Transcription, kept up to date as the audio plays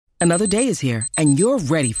Another day is here, and you're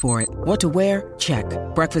ready for it. What to wear? Check.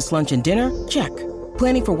 Breakfast, lunch, and dinner? Check.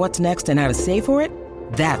 Planning for what's next and how to save for it?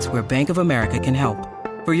 That's where Bank of America can help.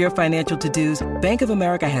 For your financial to-dos, Bank of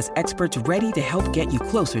America has experts ready to help get you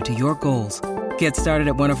closer to your goals. Get started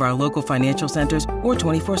at one of our local financial centers or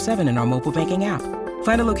 24/7 in our mobile banking app.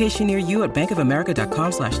 Find a location near you at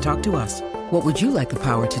bankofamerica.com/talktous. What would you like the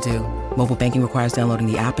power to do? Mobile banking requires downloading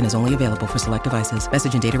the app and is only available for select devices.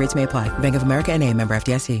 Message and data rates may apply. Bank of America N.A., member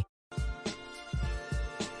FDIC.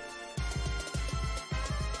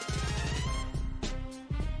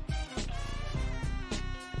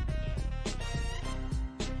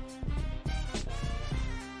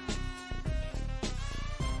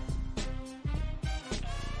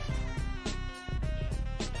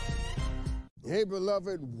 Hey,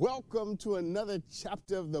 beloved, welcome to another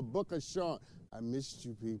chapter of the book of Sean. I missed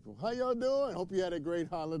you people. How y'all doing? Hope you had a great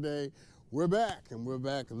holiday. We're back, and we're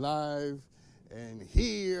back live and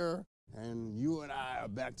here, and you and I are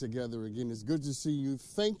back together again. It's good to see you.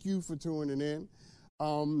 Thank you for tuning in.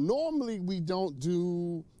 Normally, we don't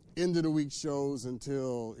do end-of-the-week shows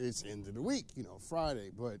until it's end of the week, Friday.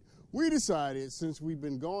 But we decided, since we've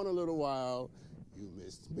been gone a little while, you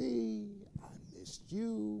missed me, I missed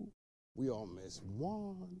you. We all missed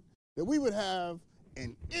one, that we would have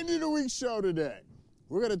an end-of-the-week show today.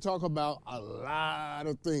 We're going to talk about a lot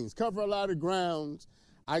of things, cover a lot of grounds.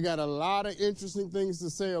 I got a lot of interesting things to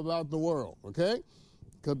say about the world, okay?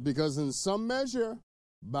 Because in some measure,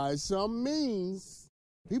 by some means,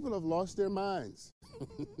 people have lost their minds.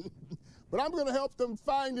 But I'm going to help them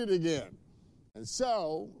find it again. And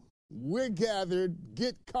so, we're gathered,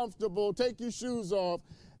 get comfortable, take your shoes off,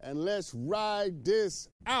 and let's ride this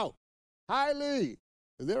out. Hi, Lee.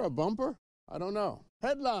 Is there a bumper? I don't know.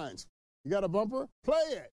 Headlines. You got a bumper? Play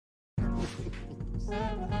it.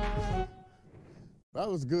 That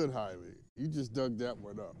was good, Hi, Lee. You just dug that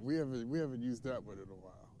one up. We haven't used that one in a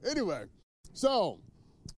while. Anyway, so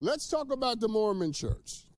let's talk about the Mormon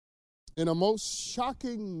Church. In a most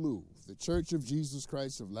shocking move, the Church of Jesus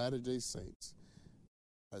Christ of Latter-day Saints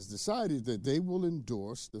has decided that they will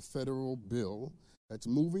endorse the federal bill that's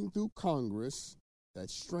moving through Congress that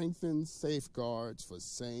strengthens safeguards for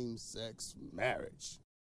same-sex marriage.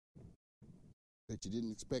 Bet you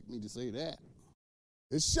didn't expect me to say that.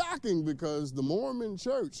 It's shocking because the Mormon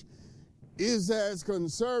Church is as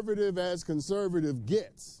conservative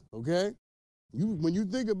gets, okay? When you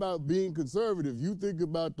think about being conservative, you think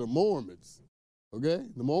about the Mormons, okay?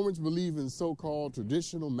 The Mormons believe in so-called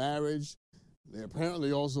traditional marriage. They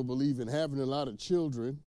apparently also believe in having a lot of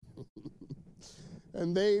children.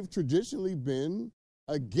 And they've traditionally been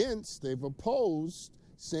they've opposed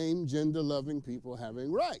same-gender-loving people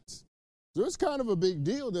having rights. So it's kind of a big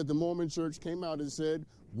deal that the Mormon Church came out and said,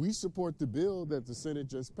 we support the bill that the Senate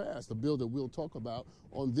just passed, a bill that we'll talk about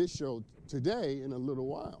on this show today in a little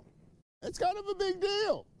while. It's kind of a big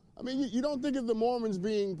deal. I mean, you don't think of the Mormons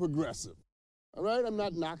being progressive, all right? I'm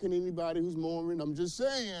not knocking anybody who's Mormon. I'm just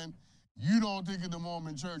saying you don't think of the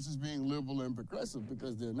Mormon Church as being liberal and progressive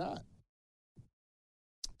because they're not.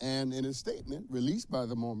 And in a statement released by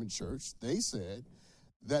the Mormon Church, they said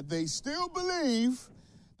that they still believe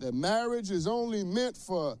that marriage is only meant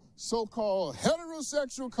for so-called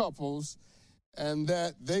heterosexual couples and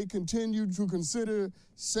that they continue to consider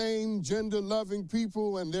same-gender-loving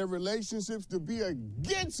people and their relationships to be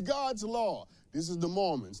against God's law. This is the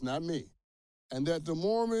Mormons, not me. And that the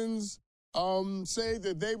Mormons say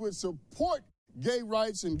that they would support gay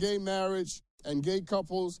rights and gay marriage and gay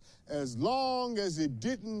couples as long as the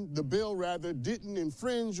bill didn't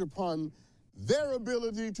infringe upon their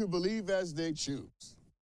ability to believe as they choose.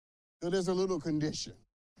 So there's a little condition.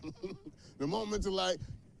 The Mormons are like,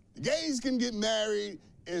 the gays can get married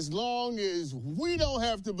as long as we don't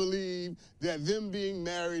have to believe that them being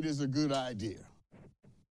married is a good idea.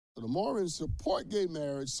 So the Mormons support gay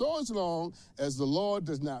marriage so as long as the law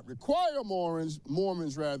does not require Mormons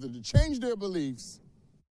to change their beliefs.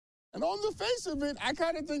 And on the face of it, I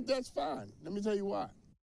kind of think that's fine. Let me tell you why.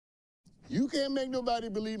 You can't make nobody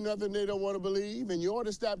believe nothing they don't want to believe, and you ought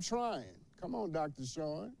to stop trying. Come on, Dr.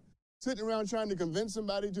 Sean. Sitting around trying to convince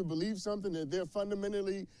somebody to believe something that they're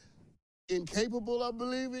fundamentally incapable of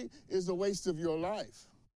believing is a waste of your life.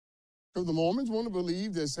 Because the Mormons want to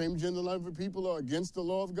believe that same-gender-loving people are against the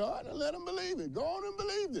law of God, and let them believe it. Go on and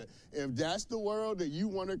believe it. If that's the world that you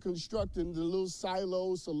want to construct in the little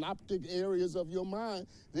silos, synoptic areas of your mind,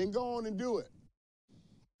 then go on and do it.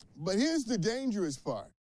 But here's the dangerous part.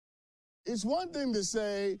 It's one thing to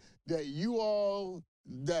say that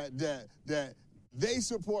that they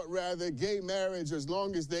support rather gay marriage as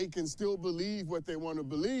long as they can still believe what they want to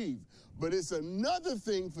believe. But it's another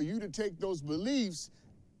thing for you to take those beliefs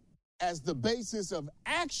as the basis of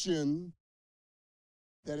action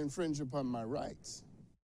that infringe upon my rights.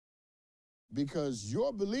 Because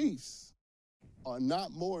your beliefs are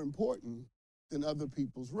not more important than other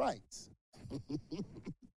people's rights.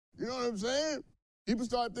 You know what I'm saying? People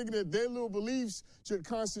start thinking that their little beliefs should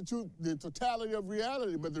constitute the totality of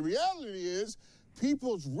reality. But the reality is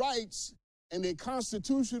people's rights and their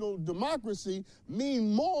constitutional democracy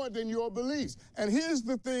mean more than your beliefs. And here's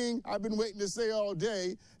the thing I've been waiting to say all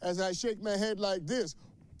day as I shake my head like this.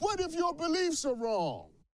 What if your beliefs are wrong?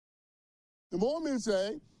 The Mormons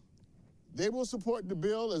say they will support the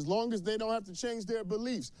bill as long as they don't have to change their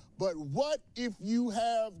beliefs. But what if you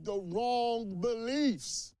have the wrong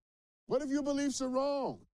beliefs? What if your beliefs are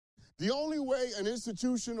wrong? The only way an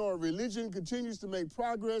institution or a religion continues to make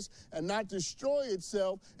progress and not destroy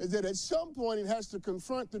itself is that at some point it has to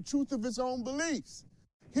confront the truth of its own beliefs.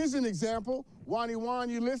 Here's an example. Wani Wan,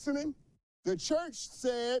 you listening? The church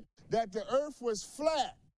said that the earth was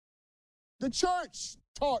flat. The church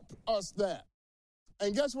taught us that.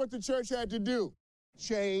 And guess what the church had to do?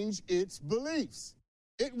 Change its beliefs.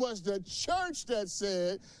 It was the church that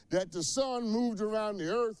said that the sun moved around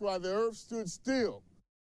the earth while the earth stood still.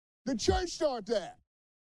 The church taught that.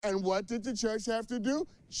 And what did the church have to do?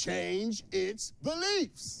 Change its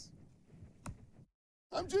beliefs.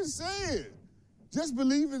 I'm just saying. Just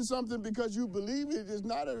believing something because you believe it is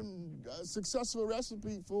not a successful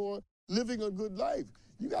recipe for living a good life.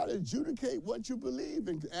 You got to adjudicate what you believe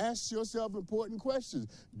and ask yourself important questions.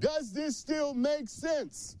 Does this still make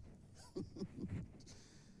sense?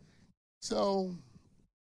 So,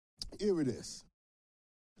 here it is.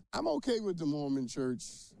 I'm okay with the Mormon Church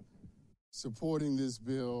supporting this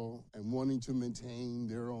bill and wanting to maintain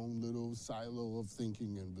their own little silo of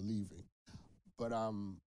thinking and believing. But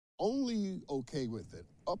I'm only okay with it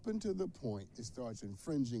up until the point it starts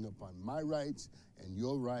infringing upon my rights and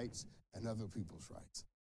your rights and other people's rights.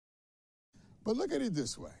 But look at it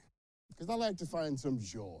this way, because I like to find some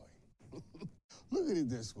joy. Look at it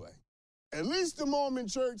this way. At least the Mormon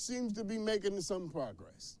Church seems to be making some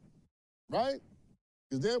progress, right?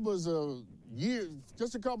 Because there was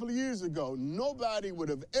just a couple of years ago, nobody would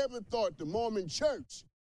have ever thought the Mormon Church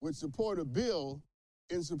would support a bill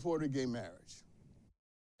in support of gay marriage.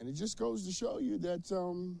 And it just goes to show you that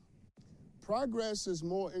progress is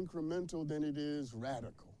more incremental than it is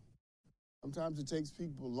radical. Sometimes it takes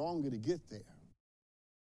people longer to get there.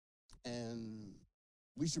 And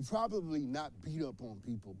we should probably not beat up on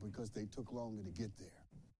people because they took longer to get there.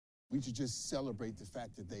 We should just celebrate the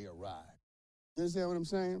fact that they arrived. You understand what I'm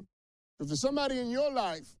saying? If there's somebody in your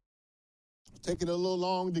life taking a little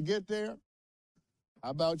long to get there, how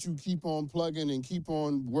about you keep on plugging and keep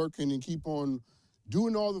on working and keep on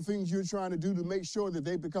doing all the things you're trying to do to make sure that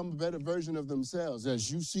they become a better version of themselves as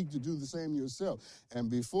you seek to do the same yourself. And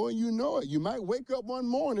before you know it, you might wake up one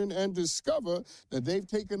morning and discover that they've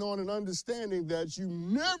taken on an understanding that you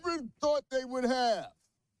never thought they would have.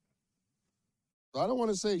 So I don't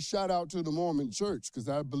want to say shout out to the Mormon Church because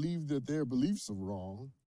I believe that their beliefs are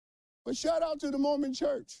wrong, but shout out to the Mormon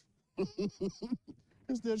Church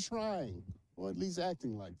because they're trying, or at least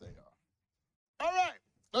acting like they are. All right.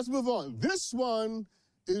 Let's move on. This one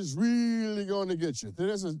is really going to get you.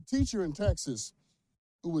 There's a teacher in Texas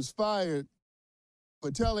who was fired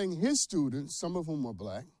for telling his students, some of whom were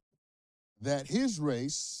black, that his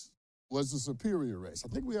race was the superior race. I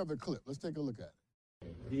think we have a clip. Let's take a look at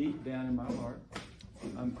it. Deep down in my heart,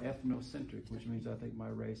 I'm ethnocentric, which means I think my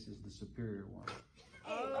race is the superior one.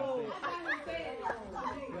 Oh,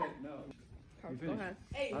 no. Go ahead.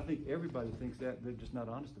 I think everybody thinks that. They're just not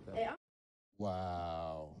honest about it.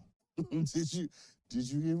 Wow. Did you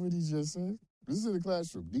hear what he just said? This is in the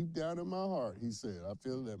classroom. Deep down in my heart, he said, I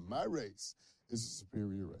feel that my race is a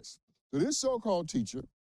superior race. So this so-called teacher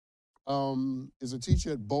is a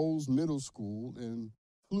teacher at Bowles Middle School in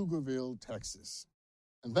Pflugerville, Texas.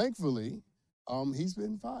 And thankfully, he's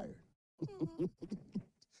been fired.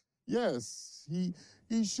 Yes, he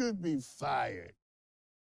should be fired.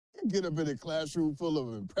 Get up in a classroom full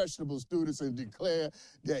of impressionable students and declare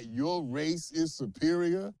that your race is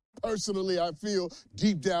superior. Personally, I feel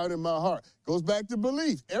deep down in my heart. Goes back to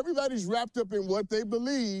belief. Everybody's wrapped up in what they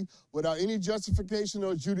believe without any justification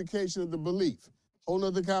or adjudication of the belief. Whole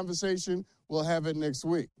nother conversation. We'll have it next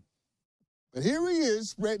week. But here he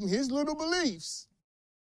is spreading his little beliefs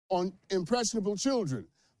on impressionable children,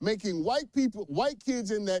 making white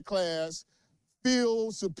kids in that class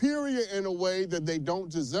feel superior in a way that they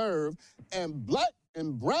don't deserve, and black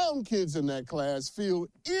and brown kids in that class feel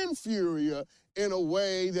inferior in a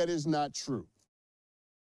way that is not true.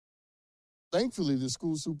 Thankfully, the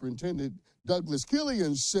school superintendent, Douglas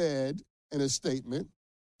Killian, said in a statement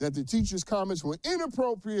that the teacher's comments were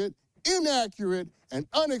inappropriate, inaccurate, and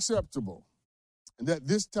unacceptable, and that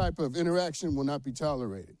this type of interaction will not be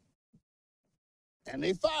tolerated. And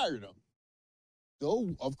they fired him. So,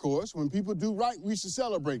 of course, when people do right, we should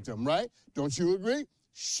celebrate them, right? Don't you agree?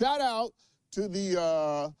 Shout out to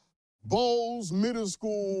the Bowles Middle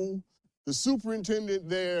School, the superintendent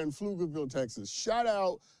there in Pflugerville, Texas. Shout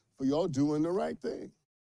out for y'all doing the right thing.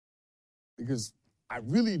 Because I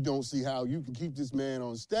really don't see how you can keep this man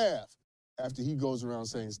on staff after he goes around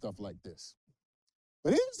saying stuff like this.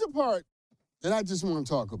 But here's the part that I just want to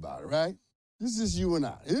talk about, right? This is you and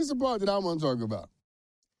I. Here's the part that I want to talk about.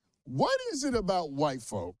 What is it about white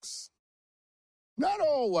folks, not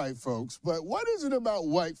all white folks, but what is it about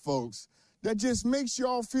white folks that just makes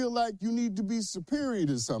y'all feel like you need to be superior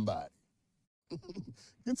to somebody?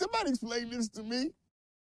 Can somebody explain this to me?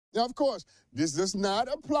 Now, of course, this does not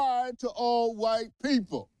apply to all white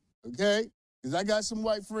people, okay? Because I got some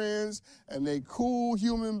white friends, and they cool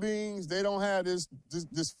human beings. They don't have this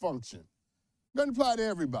dysfunction. Doesn't apply to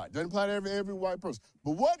everybody. Doesn't apply to every white person.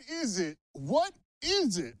 But what is it? What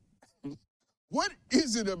is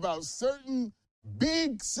it about certain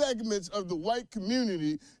big segments of the white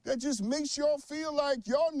community that just makes y'all feel like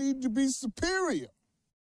y'all need to be superior?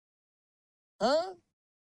 Huh?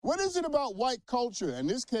 What is it about white culture, in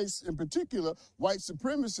this case in particular, white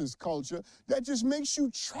supremacist culture, that just makes you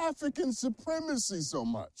traffic in supremacy so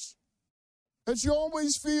much? That you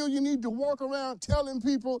always feel you need to walk around telling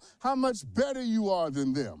people how much better you are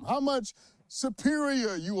than them, how much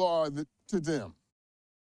superior you are to them.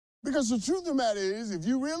 Because the truth of the matter is, if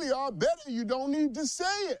you really are better, you don't need to say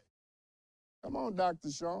it. Come on,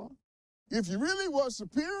 Dr. Sean. If you really were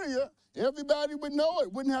superior, everybody would know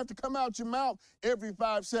it. Wouldn't have to come out your mouth every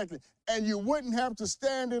 5 seconds. And you wouldn't have to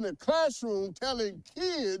stand in a classroom telling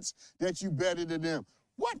kids that you're better than them.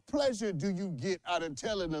 What pleasure do you get out of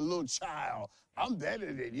telling a little child, I'm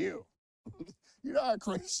better than you? You know how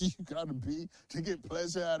crazy you gotta be to get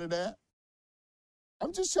pleasure out of that?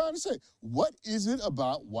 I'm just trying to say, what is it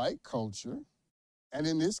about white culture, and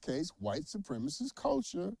in this case, white supremacist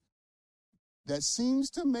culture, that seems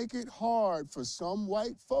to make it hard for some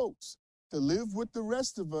white folks to live with the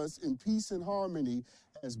rest of us in peace and harmony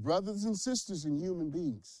as brothers and sisters and human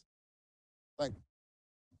beings? Like,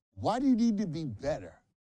 why do you need to be better?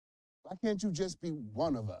 Why can't you just be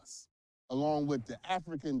one of us? Along with the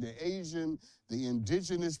African, the Asian, the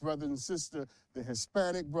indigenous brother and sister, the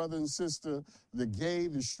Hispanic brother and sister, the gay,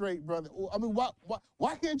 the straight brother. I mean,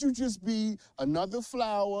 why can't you just be another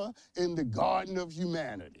flower in the garden of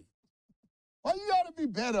humanity? Why you gotta be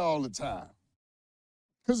better all the time?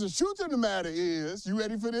 Because the truth of the matter is, you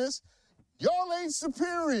ready for this? Y'all ain't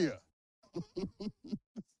superior.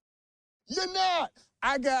 You're not.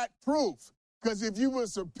 I got proof. Because if you were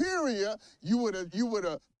superior, you would have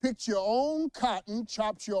picked your own cotton,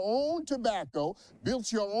 chopped your own tobacco,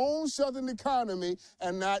 built your own southern economy,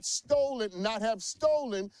 and not have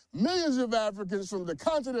stolen millions of Africans from the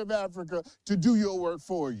continent of Africa to do your work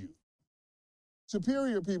for you.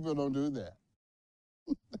 Superior people don't do that.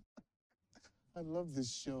 I love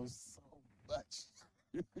this show so much.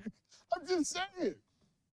 I'm just saying.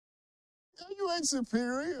 You ain't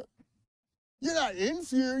superior. You're not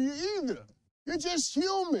inferior either. You're just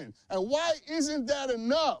human. And why isn't that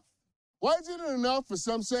enough? Why isn't it enough for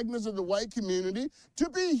some segments of the white community to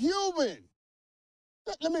be human?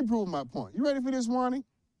 Let me prove my point. You ready for this, Wani?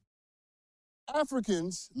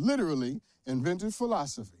 Africans literally invented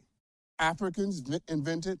philosophy. Africans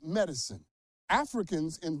invented medicine.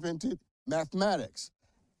 Africans invented mathematics.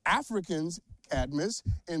 Africans, Cadmus,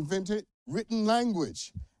 invented written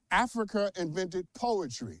language. Africa invented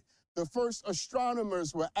poetry. The first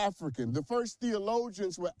astronomers were African. The first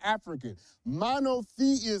theologians were African.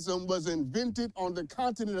 Monotheism was invented on the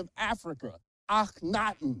continent of Africa,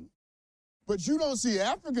 Akhenaten. But you don't see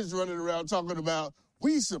Africans running around talking about,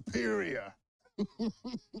 we superior. You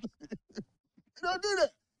don't do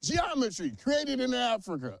that. Geometry, created in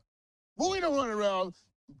Africa. But we don't run around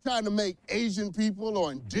trying to make Asian people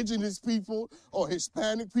or indigenous people or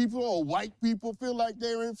Hispanic people or white people feel like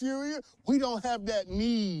they're inferior. We don't have that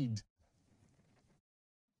need.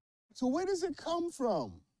 So where does it come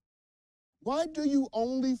from? Why do you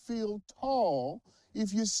only feel tall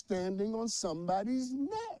if you're standing on somebody's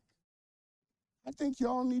neck? I think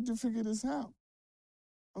y'all need to figure this out,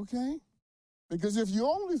 okay? Because if you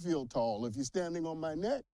only feel tall if you're standing on my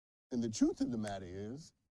neck, then the truth of the matter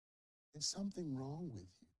is, there's something wrong with you.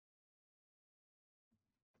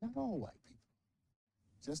 Not all white people.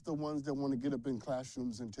 Just the ones that want to get up in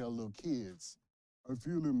classrooms and tell little kids, I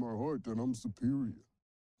feel in my heart that I'm superior.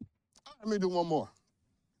 Let me do one more.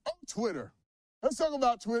 On Twitter, Let's talk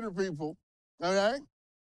about Twitter, people. All right?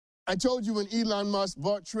 I told you when Elon Musk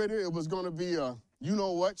bought Twitter, it was going to be a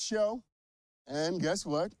you-know-what show. And guess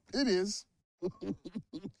what? It is.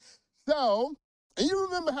 So, and you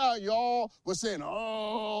remember how y'all were saying,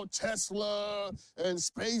 oh, Tesla and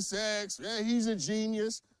SpaceX, yeah, he's a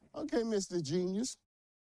genius. Okay, Mr. Genius.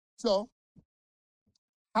 So,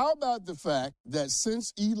 how about the fact that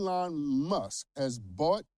since Elon Musk has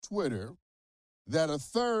bought Twitter, that a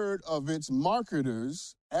third of its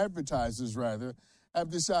marketers, advertisers rather, have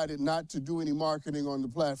decided not to do any marketing on the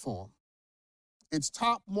platform. Its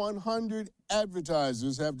top 100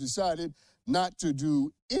 advertisers have decided not to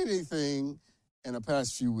do anything in the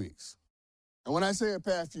past few weeks. And when I say the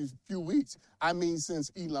past few weeks, I mean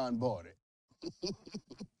since Elon bought it.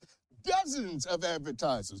 Dozens of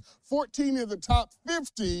advertisers, 14 of the top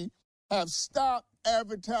 50 have stopped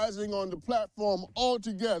advertising on the platform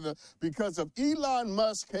altogether because of Elon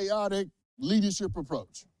Musk's chaotic leadership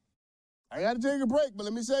approach. I got to take a break, but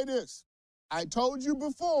let me say this. I told you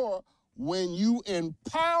before, when you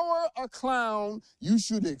empower a clown, you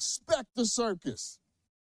should expect the circus.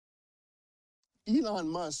 Elon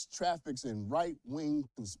Musk traffics in right-wing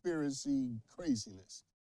conspiracy craziness.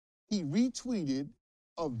 He retweeted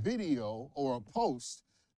a video or a post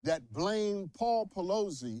that blamed Paul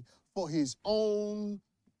Pelosi for his own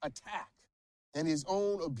attack and his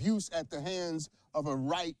own abuse at the hands of a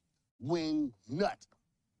right-wing nut.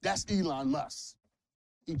 That's Elon Musk.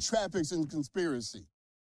 He traffics in conspiracy,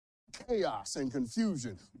 chaos and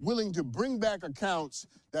confusion, willing to bring back accounts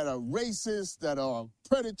that are racist, that are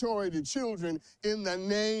predatory to children in the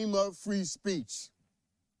name of free speech.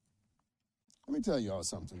 Let me tell y'all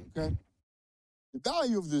something, okay? The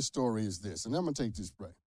value of this story is this, and I'm going to take this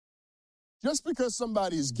break. Just because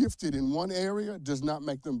somebody is gifted in one area does not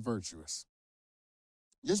make them virtuous.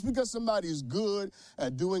 Just because somebody is good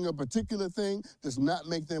at doing a particular thing does not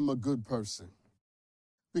make them a good person.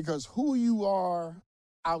 Because who you are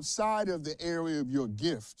outside of the area of your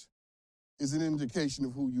gift is an indication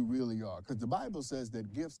of who you really are. Because the Bible says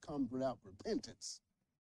that gifts come without repentance.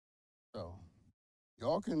 So,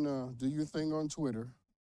 y'all can do your thing on Twitter,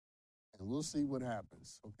 and we'll see what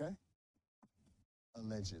happens, okay?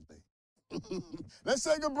 Allegedly. Let's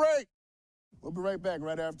take a break. We'll be right back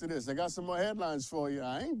right after this. I got some more headlines for you.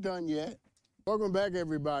 I ain't done yet. Welcome back,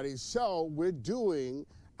 everybody. So we're doing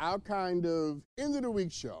our kind of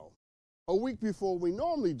end-of-the-week show a week before we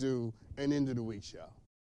normally do an end-of-the-week show.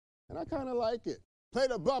 And I kind of like it. Play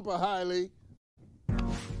the bumper, Hailey.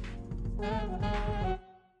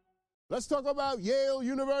 Let's talk about Yale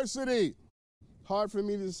University. Hard for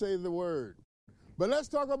me to say the word. But let's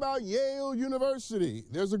talk about Yale University.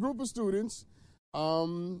 There's a group of students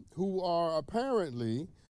who are apparently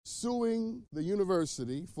suing the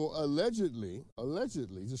university for allegedly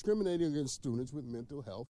discriminating against students with mental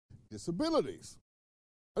health disabilities.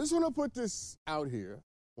 I just want to put this out here.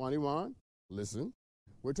 Juan, listen.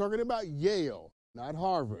 We're talking about Yale, not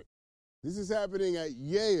Harvard. This is happening at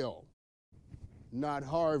Yale, not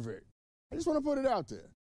Harvard. I just want to put it out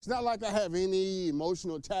there. It's not like I have any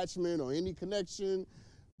emotional attachment or any connection,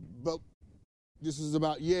 but this is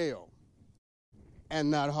about Yale and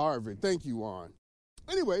not Harvard. Thank you, Juan.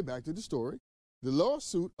 Anyway, back to the story. The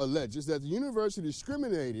lawsuit alleges that the university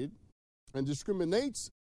discriminated and discriminates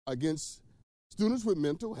against students with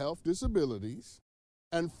mental health disabilities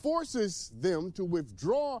and forces them to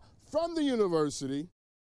withdraw from the university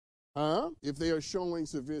if they are showing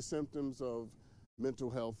severe symptoms of mental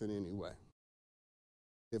health in any way.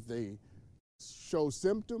 If they show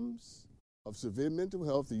symptoms of severe mental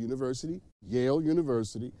health, the university, Yale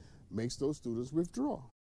University, makes those students withdraw.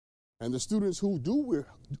 And the students who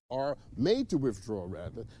are made to withdraw,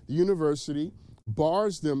 the university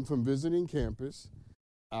bars them from visiting campus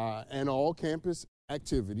and all campus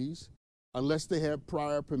activities unless they have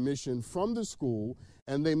prior permission from the school,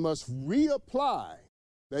 and they must reapply.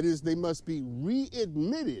 That is, they must be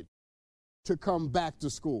readmitted to come back to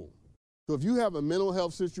school. So if you have a mental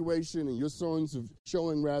health situation and you're showing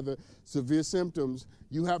severe symptoms,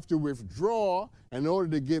 you have to withdraw. In order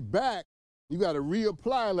to get back, you got to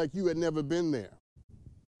reapply like you had never been there.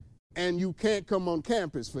 And you can't come on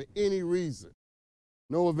campus for any reason.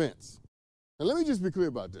 No events. And let me just be clear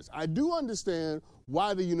about this. I do understand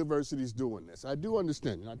why the university is doing this. I do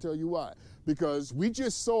understand, and I'll tell you why. Because we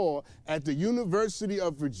just saw at the University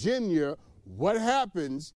of Virginia what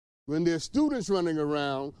happens when there's students running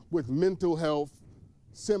around with mental health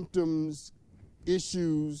symptoms,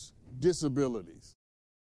 issues, disabilities.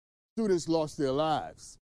 Students lost their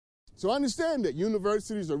lives. So I understand that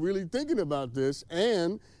universities are really thinking about this,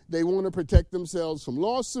 and they want to protect themselves from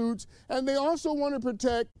lawsuits, and they also want to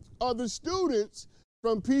protect other students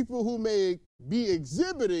from people who may be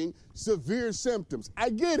exhibiting severe symptoms. I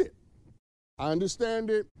get it. I understand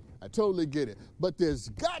it. I totally get it. But there's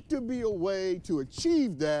got to be a way to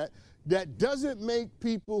achieve that doesn't make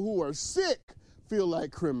people who are sick feel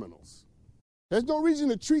like criminals. There's no reason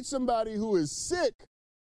to treat somebody who is sick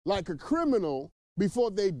like a criminal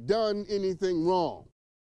before they've done anything wrong.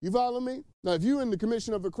 You follow me? Now, if you're in the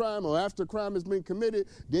commission of a crime or after a crime has been committed,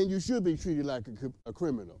 then you should be treated like a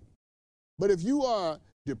criminal. But if you are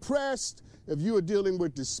depressed, if you are dealing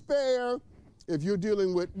with despair, if you're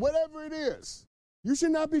dealing with whatever it is, you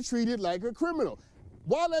should not be treated like a criminal.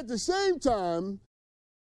 While at the same time,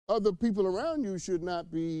 other people around you should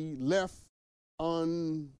not be left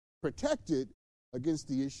unprotected against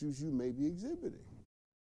the issues you may be exhibiting.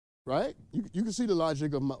 Right? You can see the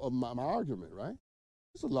logic of my argument, right?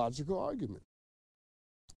 It's a logical argument.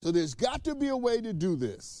 So there's got to be a way to do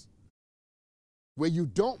this where you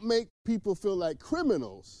don't make people feel like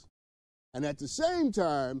criminals, and at the same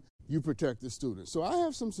time, you protect the students. So I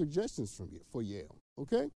have some suggestions for Yale,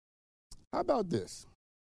 okay? How about this?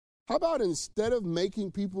 How about instead of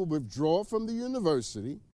making people withdraw from the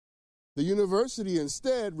university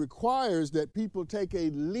instead requires that people take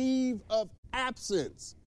a leave of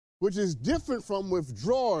absence, which is different from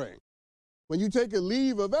withdrawing. When you take a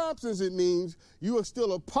leave of absence, it means you are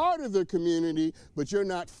still a part of the community, but you're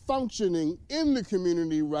not functioning in the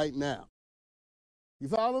community right now. You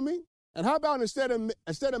follow me? And how about instead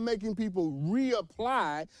of making people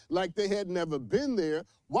reapply like they had never been there,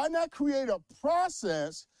 why not create a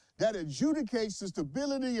process that adjudicates the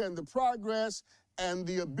stability and the progress and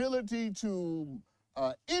the ability to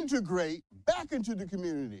integrate back into the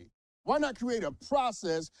community? Why not create a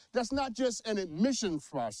process that's not just an admission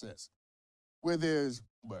process, where there's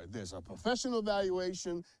a professional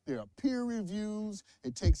evaluation, there are peer reviews,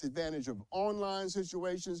 it takes advantage of online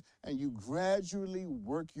situations, and you gradually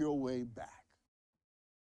work your way back.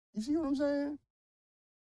 You see what I'm saying?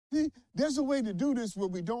 See, there's a way to do this where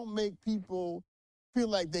we don't make people feel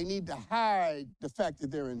like they need to hide the fact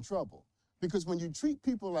that they're in trouble. Because when you treat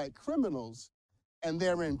people like criminals and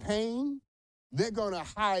they're in pain, they're going to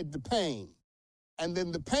hide the pain. And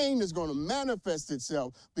then the pain is going to manifest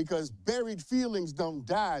itself because buried feelings don't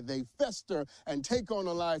die. They fester and take on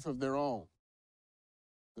a life of their own.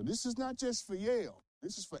 So this is not just for Yale.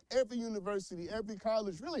 This is for every university, every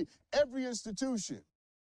college, really every institution.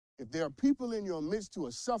 If there are people in your midst who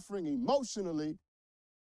are suffering emotionally,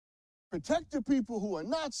 protect the people who are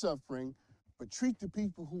not suffering, but treat the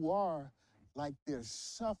people who are like they're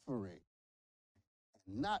suffering,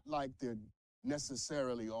 not like they're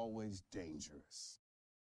necessarily always dangerous.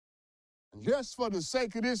 And just for the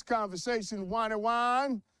sake of this conversation, wine,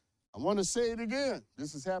 I want to say it again.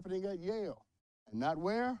 This is happening at Yale. And not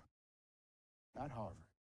where? Not Harvard.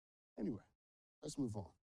 Anyway, let's move on.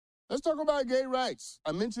 Let's talk about gay rights.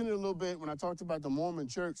 I mentioned it a little bit when I talked about the Mormon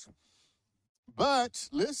Church. But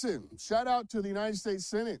listen, shout out to the United States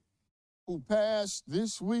Senate, who passed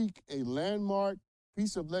this week a landmark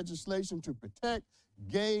piece of legislation to protect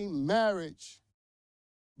gay marriage.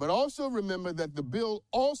 But also remember that the bill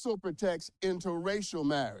also protects interracial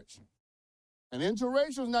marriage. And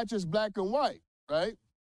interracial is not just black and white, right?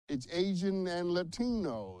 It's Asian and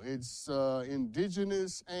Latino. It's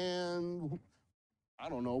indigenous and,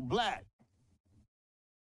 black.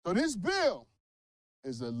 So this bill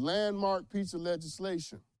is a landmark piece of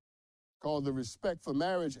legislation called the Respect for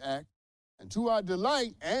Marriage Act. And to our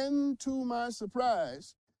delight and to my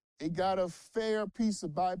surprise, it got a fair piece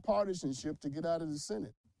of bipartisanship to get out of the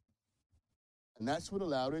Senate. And that's what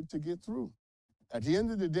allowed it to get through. At the end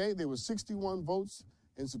of the day, there were 61 votes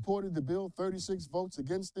in support of the bill, 36 votes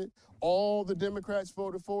against it. All the Democrats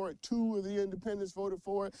voted for it, 2 of the independents voted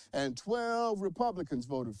for it, and 12 Republicans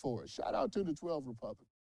voted for it. Shout out to the 12 Republicans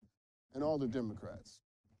and all the Democrats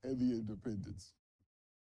and the independents.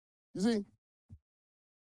 You see,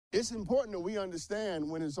 it's important that we understand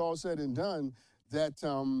when it's all said and done that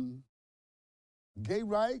gay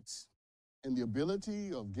rights and the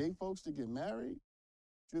ability of gay folks to get married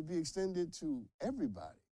should be extended to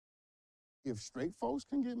everybody. If straight folks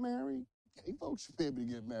can get married, gay folks should be able to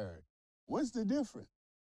get married. What's the difference?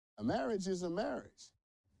 A marriage is a marriage.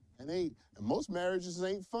 And most marriages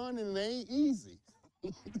ain't fun and they ain't easy.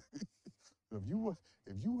 If you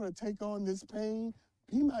want to take on this pain,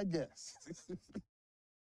 be my guest.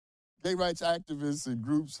 Gay rights activists and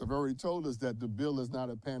groups have already told us that the bill is not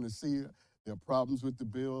a panacea. There are problems with the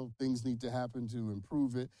bill. Things need to happen to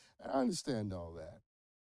improve it. I understand all that.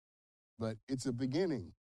 But it's a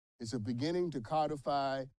beginning. It's a beginning to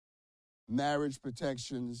codify marriage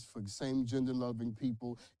protections for same-gender loving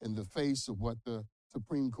people in the face of what the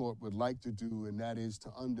Supreme Court would like to do, and that is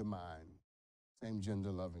to undermine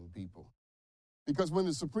same-gender loving people. Because when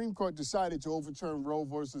the Supreme Court decided to overturn Roe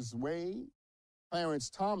versus Wade,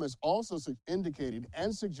 Clarence Thomas also indicated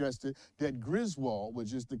and suggested that Griswold,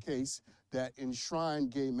 which is the case that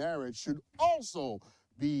enshrined gay marriage, should also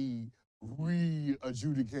be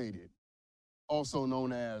re-adjudicated, also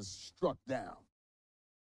known as struck down.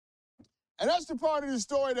 And that's the part of the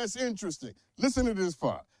story that's interesting. Listen to this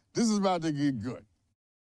part. This is about to get good.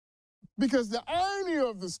 Because the irony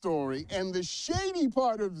of the story and the shady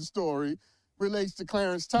part of the story relates to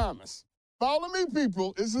Clarence Thomas. Follow me,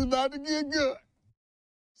 people. This is about to get good.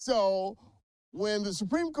 So when the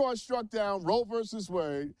Supreme Court struck down Roe versus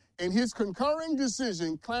Wade, in his concurring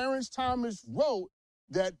decision, Clarence Thomas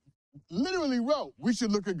literally wrote, we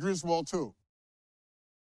should look at Griswold too.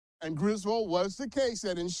 And Griswold was the case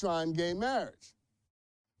that enshrined gay marriage.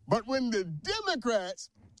 But when the Democrats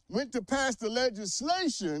went to pass the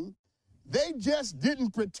legislation, they just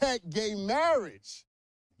didn't protect gay marriage.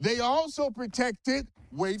 They also protected,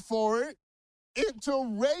 wait for it,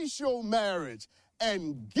 interracial marriage.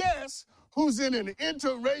 And guess who's in an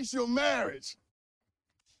interracial marriage?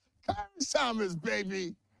 Clarence Thomas,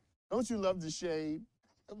 baby. Don't you love the shade?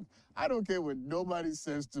 I don't care what nobody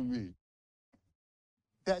says to me.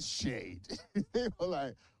 That's shade. They were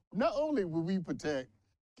like, not only will we protect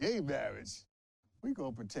gay marriage, we're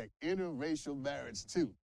going to protect interracial marriage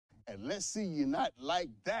too. And let's see you not like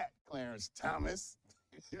that, Clarence Thomas.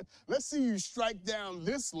 Let's see you strike down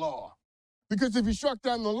this law. Because if he struck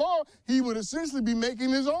down the law, he would essentially be making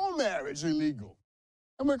his own marriage illegal.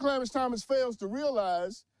 And what Clarence Thomas fails to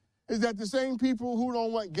realize is that the same people who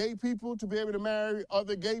don't want gay people to be able to marry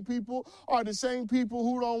other gay people are the same people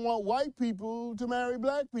who don't want white people to marry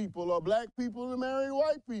black people, or black people to marry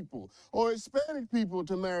white people, or Hispanic people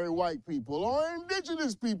to marry white people, or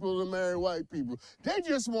indigenous people to marry white people. They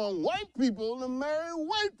just want white people to marry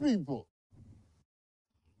white people.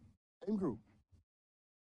 Same group.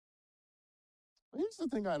 Here's the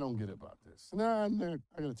thing I don't get about this. Now, I got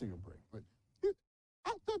to take a break. But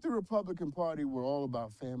I thought the Republican Party were all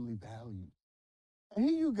about family values. And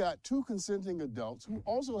here you got two consenting adults who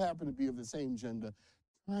also happen to be of the same gender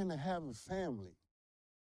trying to have a family.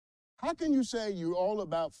 How can you say you're all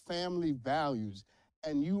about family values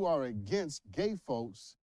and you are against gay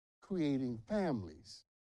folks creating families?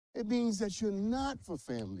 It means that you're not for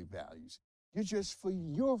family values. You're just for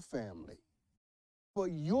your family, for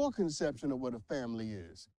your conception of what a family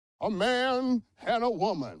is. A man and a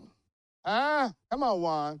woman. Come on,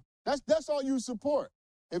 Juan. That's all you support.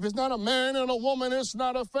 If it's not a man and a woman, it's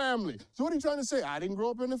not a family. So what are you trying to say? I didn't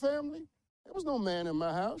grow up in a family? There was no man in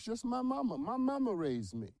my house, just my mama. My mama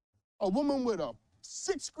raised me. A woman with a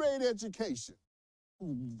 6th grade education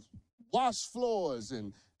who washed floors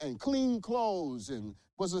and cleaned clothes and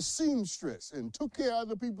was a seamstress and took care of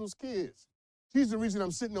other people's kids. She's the reason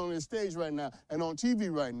I'm sitting on this stage right now and on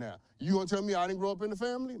TV right now. You gonna tell me I didn't grow up in a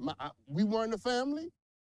family? We weren't a family?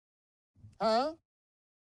 Huh?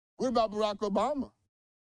 What about Barack Obama?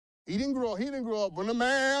 He didn't grow up with a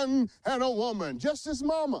man and a woman, just his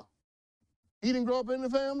mama. He didn't grow up in the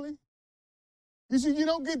family? You see, you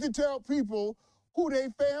don't get to tell people who their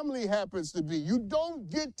family happens to be. You don't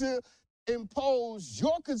get to impose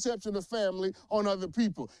your conception of family on other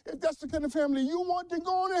people. If that's the kind of family you want, then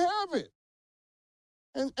go on and have it.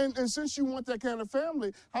 And since you want that kind of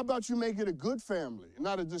family, how about you make it a good family,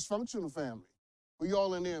 not a dysfunctional family? We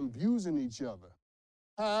all in there abusing each other.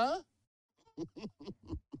 Huh?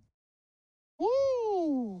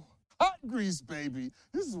 Woo! Hot grease, baby.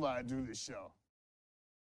 This is why I do this show.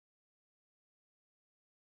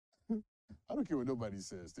 I don't care what nobody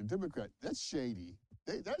says. The Democrat, that's shady.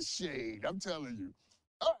 That's shade, I'm telling you.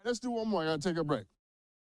 All right, let's do one more. I got to take a break.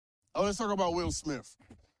 Oh, let's talk about Will Smith.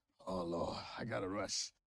 Oh, Lord, I got to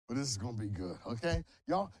rush. But this is going to be good, okay?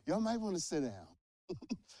 Y'all might want to sit down.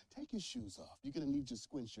 Take your shoes off. You're going to need to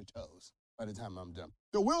squinch your toes by the time I'm done.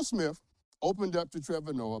 So Will Smith opened up to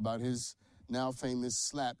Trevor Noah about his now famous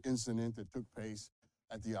slap incident that took place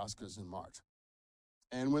at the Oscars in March.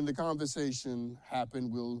 And when the conversation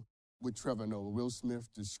happened with Trevor Noah, Will Smith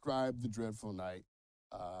described the dreadful night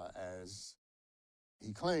as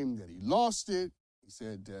he claimed that he lost it. He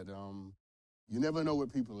said that you never know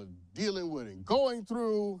what people are dealing with and going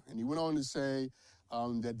through. And he went on to say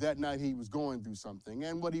that night he was going through something.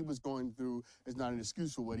 And what he was going through is not an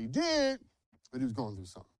excuse for what he did, but he was going through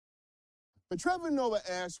something. But Trevor Noah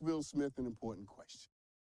asked Will Smith an important question.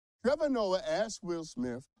 Trevor Noah asked Will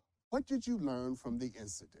Smith, what did you learn from the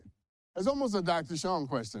incident? It's almost a Dr. Sean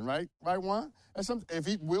question, right? Right, Juan?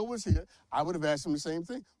 If Will was here, I would have asked him the same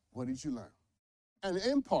thing. What did you learn? And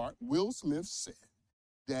in part, Will Smith said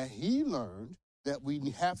that he learned that we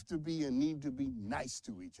have to be and need to be nice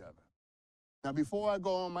to each other. Now, before I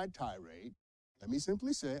go on my tirade, let me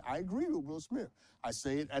simply say I agree with Will Smith. I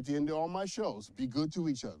say it at the end of all my shows. Be good to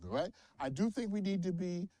each other, right? I do think we need to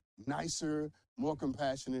be nicer, more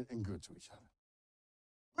compassionate, and good to each other.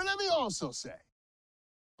 But let me also say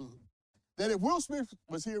that if Will Smith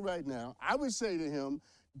was here right now, I would say to him,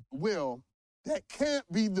 Will, that can't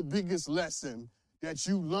be the biggest lesson that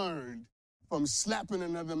you learned from slapping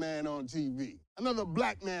another man on TV, another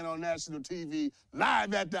black man on national TV,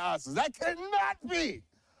 live at the Oscars. That cannot be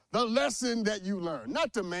the lesson that you learned,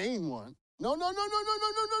 not the main one. No.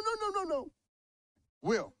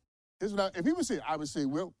 Will, if he was here, I would say,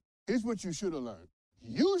 Will, here's what you should have learned.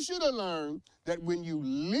 You should have learned that when you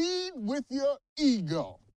lead with your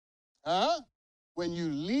ego, when you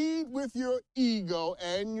lead with your ego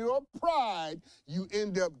and your pride, you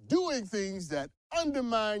end up doing things that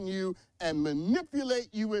undermine you and manipulate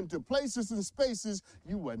you into places and spaces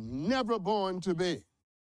you were never born to be.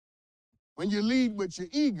 When you lead with your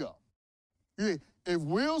ego. If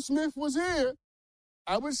Will Smith was here,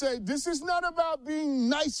 I would say, this is not about being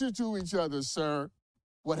nicer to each other, sir.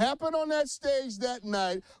 What happened on that stage that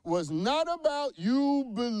night was not about you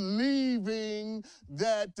believing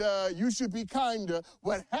that you should be kinder.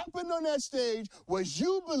 What happened on that stage was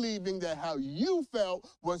you believing that how you felt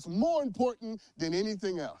was more important than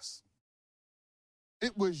anything else.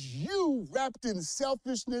 It was you wrapped in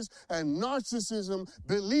selfishness and narcissism,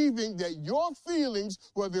 believing that your feelings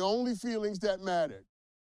were the only feelings that mattered.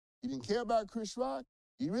 You didn't care about Chris Rock.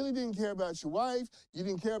 You really didn't care about your wife. You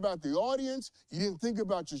didn't care about the audience. You didn't think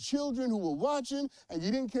about your children who were watching. And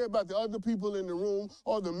you didn't care about the other people in the room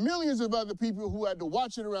or the millions of other people who had to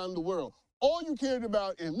watch it around the world. All you cared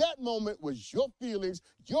about in that moment was your feelings,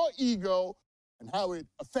 your ego, and how it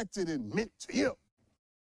affected and meant to you.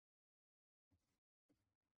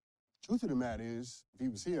 Truth of the matter is, if he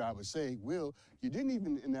was here, I would say, Will, you didn't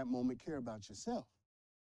even in that moment care about yourself.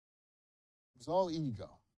 It was all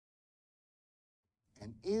ego.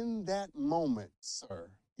 And in that moment, sir,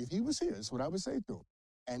 if he was here, that's what I would say to him.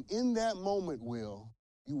 And in that moment, Will,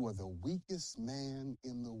 you were the weakest man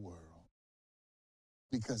in the world.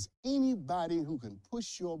 Because anybody who can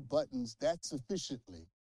push your buttons that sufficiently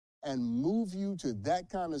and move you to that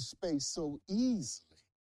kind of space so easily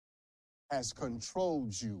has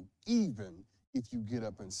controlled you, even if you get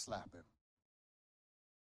up and slap him.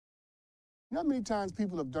 You know how many times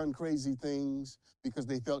people have done crazy things because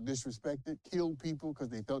they felt disrespected, killed people because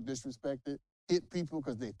they felt disrespected, hit people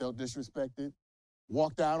because they felt disrespected,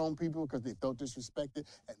 walked out on people because they felt disrespected,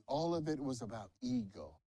 and all of it was about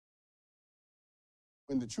ego.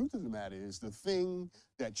 When the truth of the matter is, the thing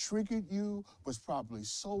that triggered you was probably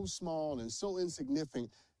so small and so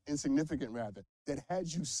insignificant that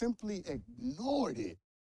had you simply ignored it,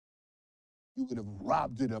 you would have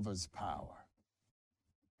robbed it of its power.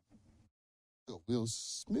 So Will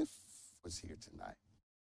Smith was here tonight.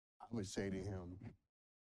 I would say to him,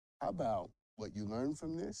 how about what you learned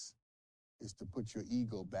from this is to put your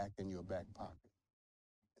ego back in your back pocket.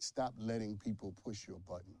 Stop letting people push your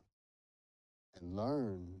button. And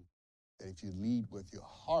learn that if you lead with your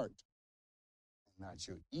heart and not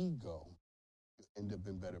your ego, you'll end up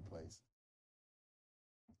in better places.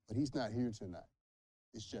 But he's not here tonight.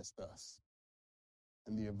 It's just us.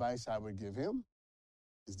 And the advice I would give him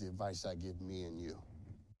is the advice I give me and you.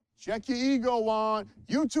 Check your ego, Juan.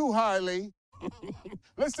 You too highly.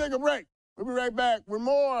 Let's take a break. We'll be right back with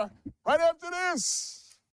more right after this.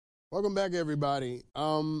 Welcome back, everybody.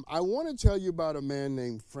 I want to tell you about a man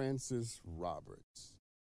named Francis Roberts.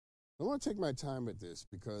 I want to take my time with this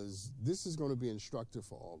because this is going to be instructive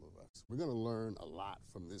for all of us. We're going to learn a lot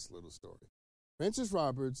from this little story. Francis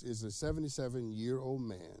Roberts is a 77-year-old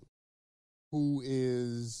man who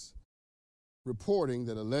is reporting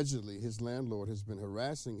that allegedly his landlord has been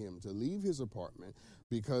harassing him to leave his apartment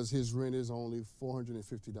because his rent is only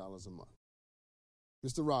 $450 a month.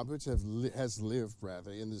 Mr. Roberts has lived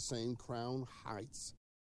in the same Crown Heights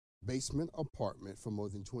basement apartment for more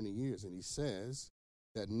than 20 years, and he says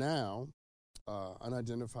that now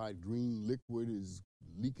unidentified green liquid is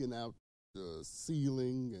leaking out the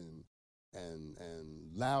ceiling, and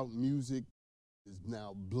loud music is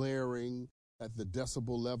now blaring at the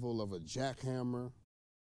decibel level of a jackhammer,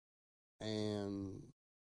 and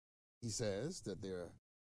he says that the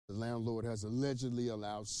landlord has allegedly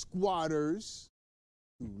allowed squatters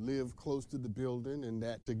who live close to the building, and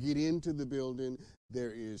that to get into the building,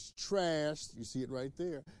 There is trash, you see it right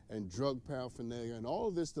there, and drug paraphernalia. And all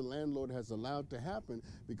of this the landlord has allowed to happen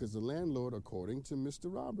because the landlord, according to Mr.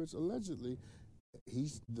 Roberts, allegedly,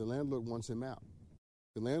 the landlord wants him out.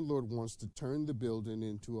 The landlord wants to turn the building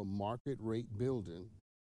into a market rate building.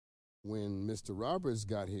 When Mr. Roberts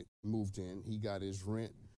moved in, he got his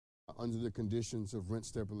rent under the conditions of rent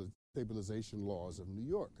stabilization laws of New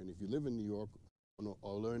York. And if you live in New York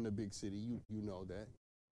or in a big city, you know that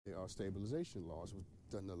there are stabilization laws which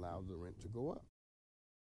doesn't allow the rent to go up.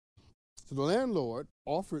 So the landlord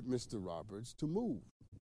offered Mr. Roberts to move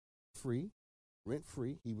free, rent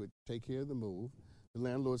free. He would take care of the move. The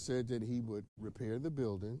landlord said that he would repair the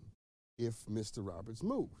building if Mr. Roberts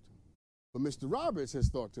moved. But Mr. Roberts has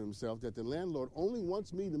thought to himself that the landlord only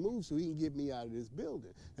wants me to move so he can get me out of this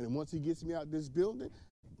building. And then once he gets me out of this building,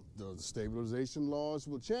 the stabilization laws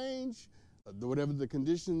will change, whatever the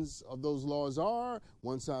conditions of those laws are,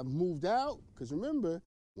 once I've moved out. Because remember,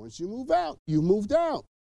 once you move out, you moved out.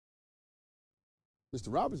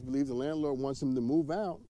 Mr. Roberts believes the landlord wants him to move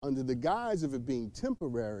out under the guise of it being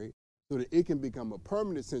temporary so that it can become a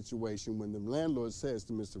permanent situation when the landlord says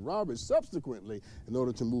to Mr. Roberts subsequently, in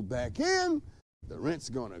order to move back in, the rent's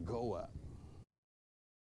going to go up.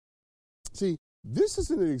 See, this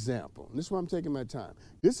is an example, and this is why I'm taking my time.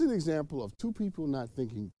 This is an example of two people not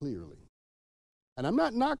thinking clearly. And I'm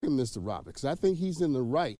not knocking Mr. Roberts, because I think he's in the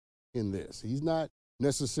right in this. He's not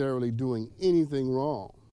necessarily doing anything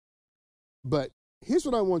wrong. But here's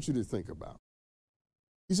what I want you to think about.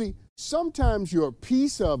 You see, sometimes your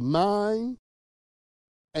peace of mind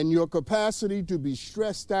and your capacity to be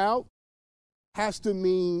stressed out has to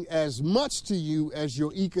mean as much to you as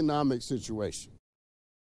your economic situation.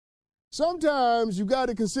 Sometimes you got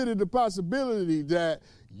to consider the possibility that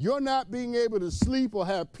you're not being able to sleep or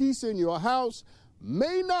have peace in your house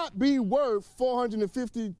may not be worth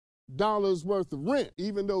 $450 worth of rent,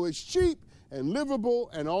 even though it's cheap and livable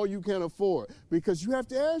and all you can afford. Because you have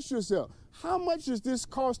to ask yourself, how much is this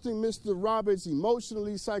costing Mr. Roberts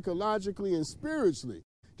emotionally, psychologically, and spiritually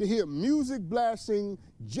to hear music blasting,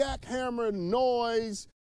 jackhammer noise,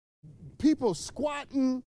 people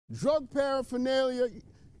squatting, drug paraphernalia,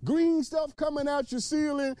 green stuff coming out your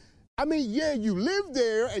ceiling? I mean, yeah, you live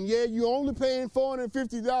there, and yeah, you're only paying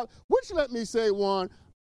 $450, which, let me say, Juan,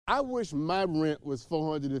 I wish my rent was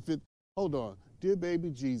 $450. Hold on. Dear baby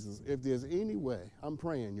Jesus, if there's any way, I'm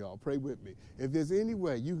praying, y'all, pray with me. If there's any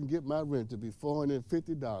way you can get my rent to be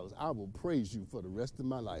 $450, I will praise you for the rest of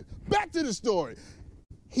my life. Back to the story.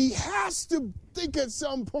 He has to think at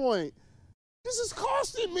some point, this is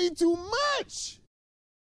costing me too much.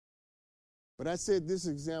 But I said this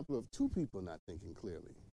example of two people not thinking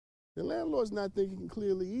clearly. The landlord's not thinking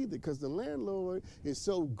clearly either, because the landlord is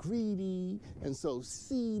so greedy and so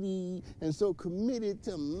seedy and so committed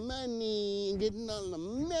to money and getting all the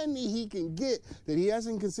money he can get that he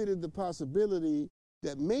hasn't considered the possibility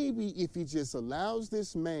that maybe if he just allows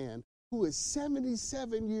this man, who is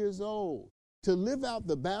 77 years old, to live out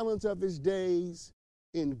the balance of his days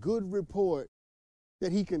in good report,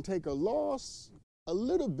 that he can take a loss a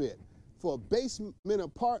little bit for a basement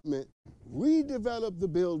apartment, redevelop the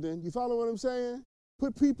building, you follow what I'm saying?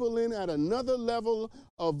 Put people in at another level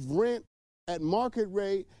of rent at market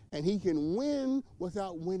rate, and he can win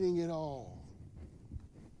without winning it all.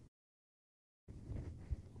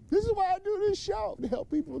 This is why I do this show, to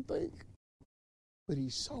help people think. But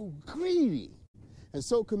he's so greedy and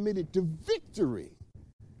so committed to victory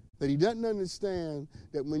that he doesn't understand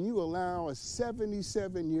that when you allow a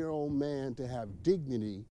 77-year-old man to have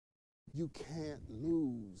dignity, you can't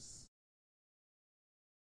lose.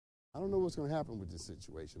 I don't know what's going to happen with this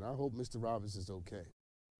situation. I hope Mr. Roberts is okay.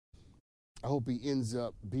 I hope he ends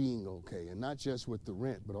up being okay, and not just with the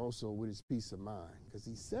rent, but also with his peace of mind, because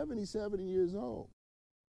he's 77 years old.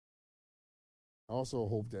 I also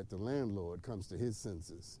hope that the landlord comes to his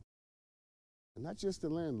senses. And not just the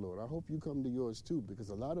landlord. I hope you come to yours too, because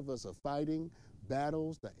a lot of us are fighting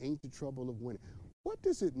battles that ain't the trouble of winning. What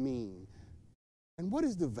does it mean? And what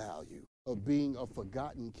is the value of being a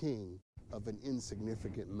forgotten king of an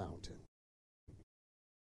insignificant mountain?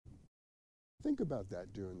 Think about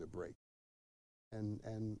that during the break.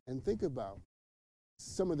 And think about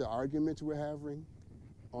some of the arguments we're having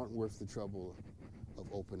aren't worth the trouble of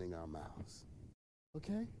opening our mouths.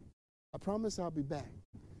 Okay? I promise I'll be back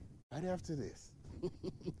right after this.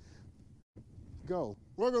 Go.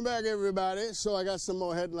 Welcome back, everybody. So I got some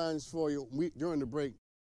more headlines for you. During the break,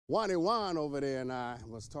 Juan over there and I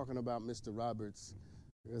was talking about Mr. Roberts,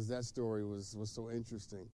 because that story was so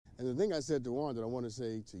interesting. And the thing I said to Juan that I want to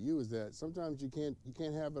say to you is that sometimes you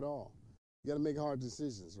can't have it all. You got to make hard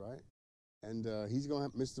decisions, right? And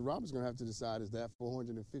Mr. Roberts going to have to decide is that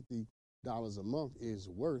 $450 a month is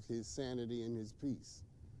worth his sanity and his peace.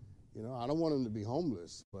 You know, I don't want him to be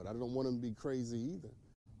homeless, but I don't want him to be crazy either.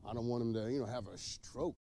 I don't want him to, have a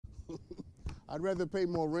stroke. I'd rather pay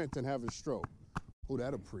more rent than have a stroke. Oh,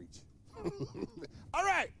 that'll preach. All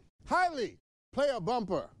right, Hailey, play a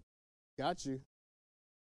bumper. Got you.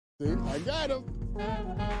 See, I got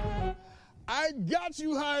him. I got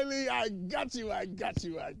you, Hailey. I got you. I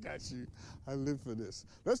live for this.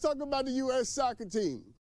 Let's talk about the U.S. soccer team.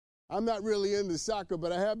 I'm not really into soccer,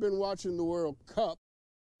 but I have been watching the World Cup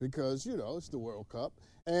because, it's the World Cup.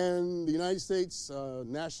 And the United States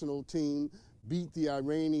national team beat the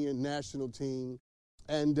Iranian national team.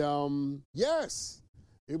 And, yes,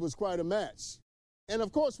 it was quite a match. And,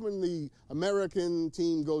 of course, when the American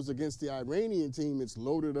team goes against the Iranian team, it's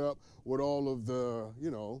loaded up with all of the,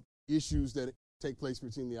 issues that take place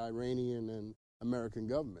between the Iranian and American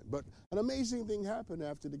government. But an amazing thing happened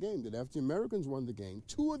after the game, that after the Americans won the game,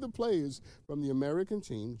 two of the players from the American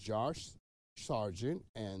team, Josh Sargent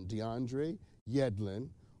and DeAndre Yedlin,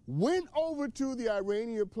 went over to the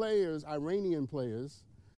Iranian players.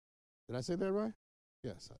 Did I say that right?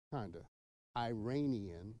 Yes, kind of.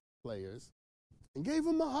 Iranian players, and gave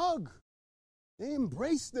them a hug. They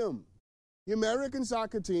embraced them. The American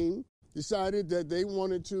soccer team decided that they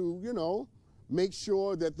wanted to, make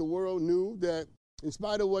sure that the world knew that in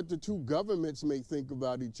spite of what the two governments may think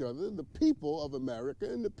about each other, the people of America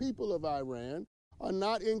and the people of Iran are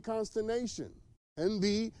not in consternation. And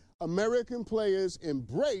the American players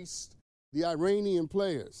embraced the Iranian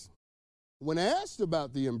players. When asked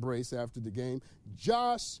about the embrace after the game,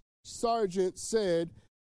 Josh Sargent said,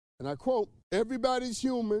 and I quote, "Everybody's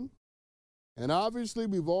human, and obviously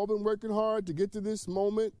we've all been working hard to get to this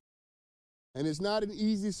moment, and it's not an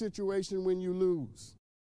easy situation when you lose."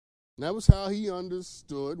 And that was how he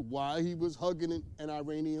understood why he was hugging an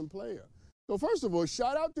Iranian player. So first of all,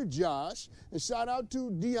 shout out to Josh and shout out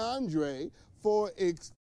to DeAndre for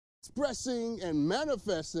expressing and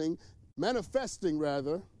manifesting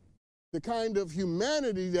the kind of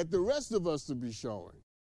humanity that the rest of us should be showing.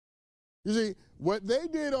 You see, what they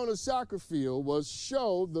did on a soccer field was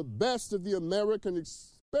show the best of the American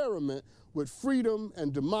experiment with freedom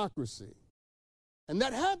and democracy. And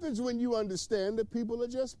that happens when you understand that people are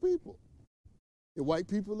just people. And white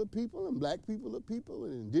people are people, and black people are people,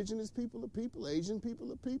 and indigenous people are people, Asian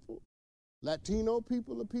people are people, Latino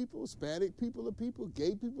people are people, Hispanic people are people,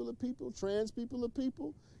 gay people are people, trans people are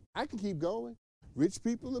people. I can keep going. Rich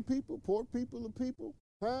people are people, poor people are people,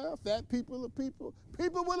 fat people are people.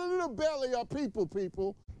 People with a little belly are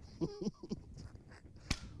people.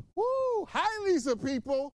 Woo! Hailey's a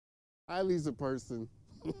people. Hailey's a person.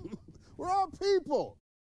 We're all people.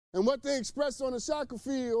 And what they expressed on the soccer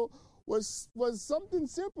field was something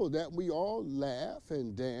simple, that we all laugh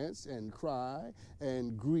and dance and cry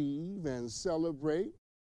and grieve and celebrate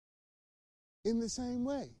in the same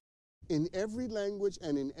way, in every language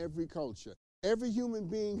and in every culture. Every human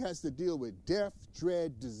being has to deal with death,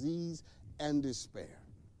 dread, disease, and despair.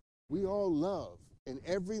 We all love in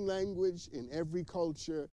every language, in every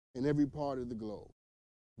culture, in every part of the globe.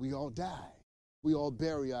 We all die. We all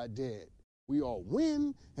bury our dead. We all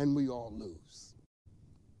win and we all lose.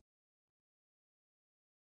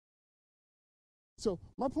 So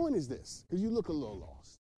my point is this, because you look a little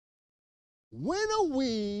lost. When are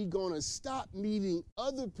we going to stop needing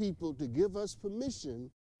other people to give us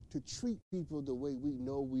permission to treat people the way we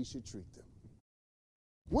know we should treat them?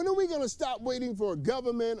 When are we going to stop waiting for a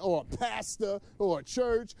government or a pastor or a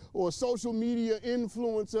church or a social media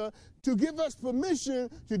influencer to give us permission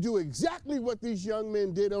to do exactly what these young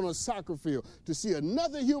men did on a soccer field, to see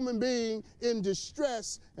another human being in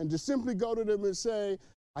distress and to simply go to them and say,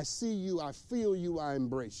 "I see you, I feel you, I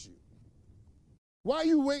embrace you"? Why are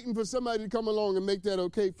you waiting for somebody to come along and make that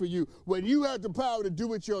okay for you when you have the power to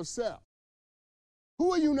do it yourself?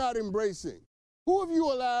 Who are you not embracing? Who have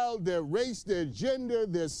you allowed their race, their gender,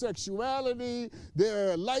 their sexuality,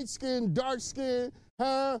 their light skin, dark skin,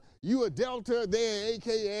 You a Delta, they're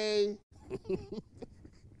AKA.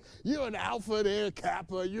 You're an Alpha, they're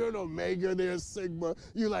Kappa. You're an Omega, they're Sigma.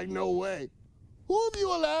 You're like, no way. Who have you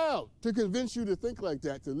allowed to convince you to think like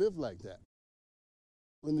that, to live like that?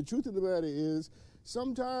 When the truth of the matter is,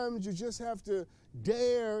 sometimes you just have to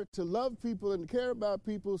dare to love people and care about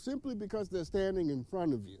people simply because they're standing in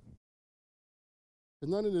front of you.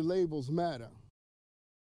 And none of the labels matter.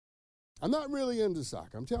 I'm not really into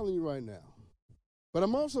soccer. I'm telling you right now. But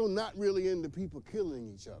I'm also not really into people killing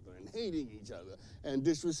each other and hating each other and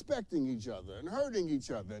disrespecting each other and hurting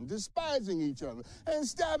each other and despising each other and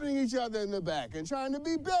stabbing each other in the back and trying to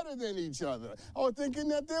be better than each other or thinking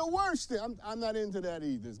that they're worse than. I'm not into that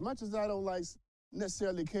either. As much as I don't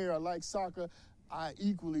necessarily care, I like soccer, I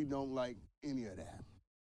equally don't like any of that.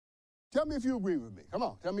 Tell me if you agree with me. Come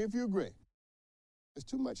on, tell me if you agree. There's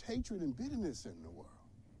too much hatred and bitterness in the world.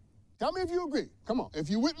 Tell me if you agree. Come on, if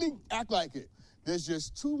you're with me, act like it. There's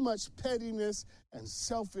just too much pettiness and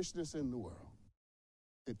selfishness in the world.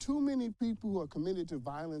 There are too many people who are committed to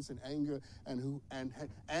violence and anger and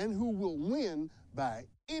who will win by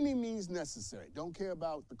any means necessary. Don't care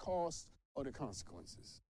about the cost or the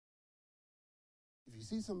consequences. If you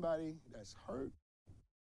see somebody that's hurt,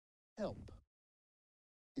 help.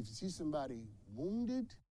 If you see somebody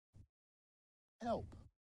wounded, help.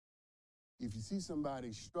 If you see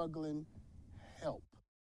somebody struggling, help.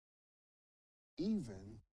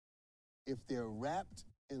 Even if they're wrapped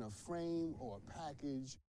in a frame or a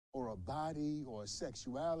package or a body or a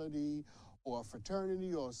sexuality or a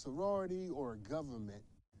fraternity or a sorority or a government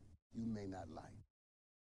you may not like.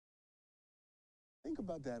 Think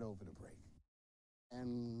about that over the break.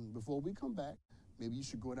 And before we come back, maybe you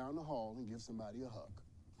should go down the hall and give somebody a hug.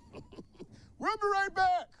 We'll be right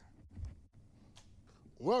back.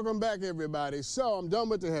 Welcome back, everybody. So I'm done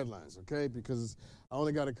with the headlines, okay, because I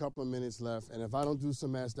only got a couple of minutes left, and if I don't do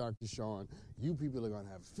some Ask Dr. Sean, you people are going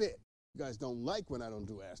to have a fit. You guys don't like when I don't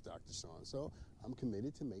do Ask Dr. Sean, so I'm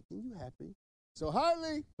committed to making you happy. So,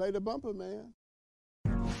 Harley, play the bumper, man.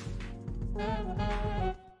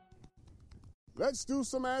 Let's do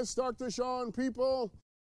some Ask Dr. Sean, people.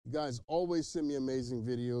 You guys always send me amazing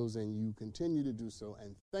videos, and you continue to do so,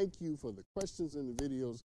 and thank you for the questions and the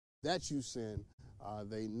videos that you send.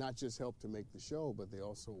 They not just help to make the show, but they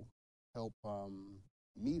also help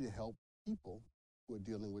me to help people who are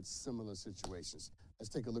dealing with similar situations. Let's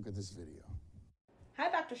take a look at this video.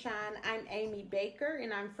 Hi, Dr. Sean. I'm Amy Baker,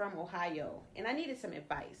 and I'm from Ohio, and I needed some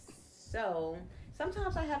advice. So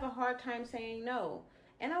sometimes I have a hard time saying no,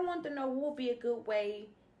 and I want to know what would be a good way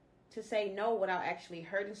to say no without actually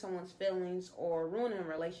hurting someone's feelings or ruining a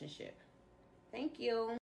relationship. Thank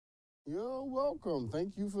you. You're welcome.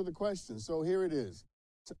 Thank you for the question. So here it is.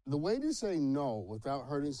 The way to say no without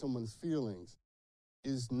hurting someone's feelings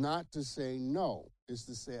is not to say no. It's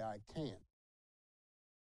to say I can't.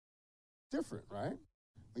 Different, right?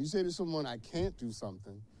 When you say to someone, I can't do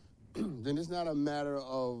something, then it's not a matter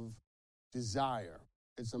of desire.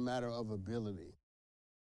 It's a matter of ability.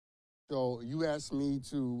 So you ask me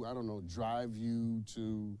to, I don't know, drive you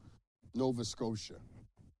to Nova Scotia.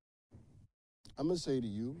 I'm going to say to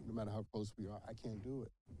you, no matter how close we are, I can't do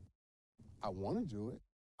it. I want to do it.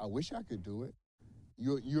 I wish I could do it.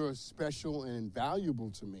 You're special and invaluable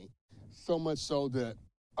to me, so much so that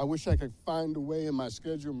I wish I could find a way in my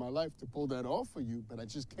schedule, in my life, to pull that off for you, but I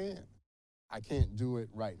just can't. I can't do it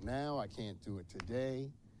right now. I can't do it today.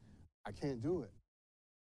 I can't do it.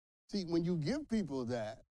 See, when you give people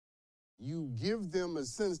that, you give them a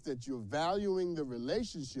sense that you're valuing the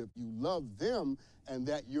relationship, you love them, and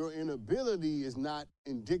that your inability is not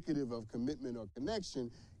indicative of commitment or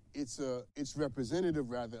connection. It's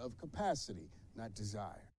representative, rather, of capacity, not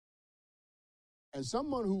desire. And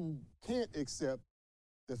someone who can't accept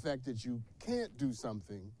the fact that you can't do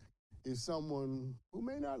something is someone who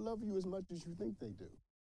may not love you as much as you think they do.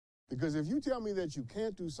 Because if you tell me that you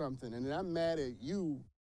can't do something and then I'm mad at you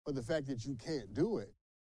for the fact that you can't do it,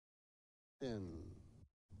 then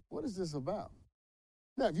what is this about?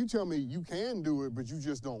 Now, if you tell me you can do it, but you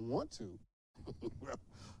just don't want to, well,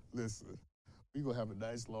 listen, we're going to have a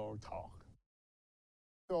nice long talk.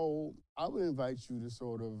 So I would invite you to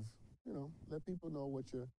sort of, let people know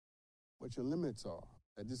what your limits are,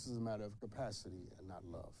 that this is a matter of capacity and not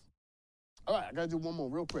love. All right, I got to do one more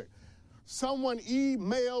real quick. Someone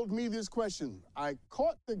emailed me this question. I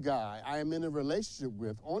caught the guy I am in a relationship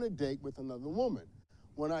with on a date with another woman.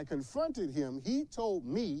 When I confronted him, he told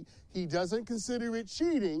me he doesn't consider it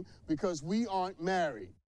cheating because we aren't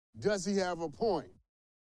married. Does he have a point?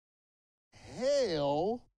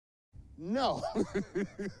 Hell no.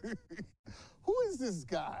 Who is this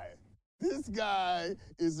guy? This guy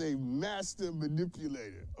is a master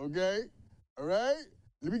manipulator, okay? All right?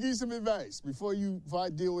 Let me give you some advice before I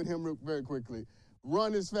deal with him very quickly.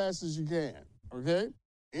 Run as fast as you can, okay?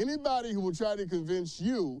 Anybody who will try to convince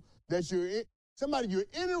you that somebody you're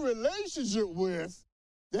in a relationship with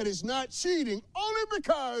that is not cheating only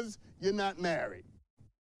because you're not married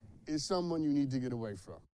is someone you need to get away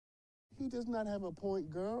from. He does not have a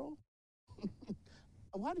point, girl.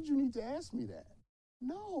 Why did you need to ask me that?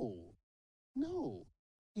 No.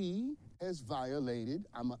 he has violated,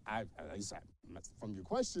 from your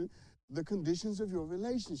question, the conditions of your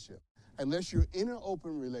relationship. Unless you're in an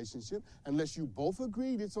open relationship, unless you both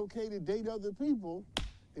agreed it's okay to date other people,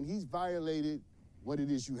 then he's violated what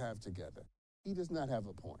it is you have together. He does not have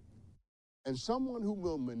a point. And someone who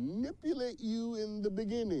will manipulate you in the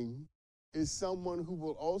beginning is someone who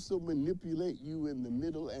will also manipulate you in the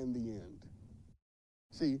middle and the end.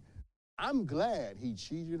 See, I'm glad he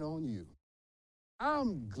cheated on you.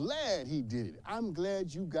 I'm glad he did it. I'm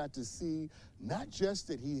glad you got to see not just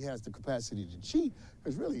that he has the capacity to cheat,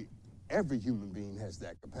 because really every human being has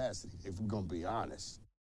that capacity, if we're going to be honest.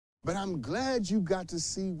 But I'm glad you got to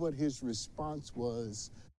see what his response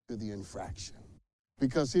was to the infraction,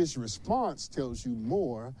 because his response tells you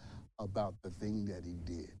more about the thing that he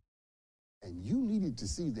did. And you needed to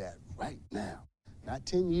see that right now. Not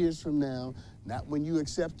 10 years from now, not when you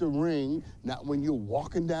accept a ring, not when you're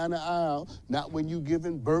walking down the aisle, not when you're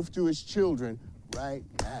giving birth to his children. Right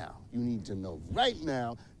now. You need to know right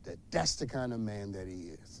now that that's the kind of man that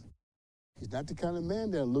he is. He's not the kind of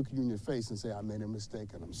man that'll look you in your face and say, I made a mistake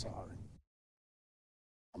and I'm sorry.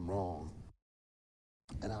 I'm wrong.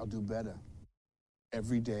 And I'll do better.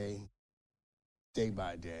 Every day, day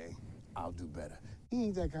by day, I'll do better. He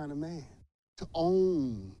ain't that kind of man. To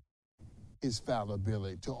own his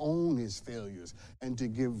fallibility, to own his failures, and to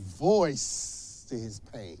give voice to his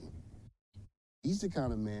pain. He's the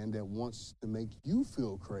kind of man that wants to make you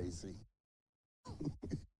feel crazy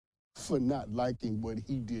for not liking what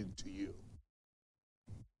he did to you.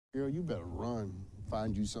 Girl, you better run.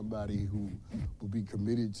 Find you somebody who will be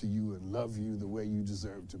committed to you and love you the way you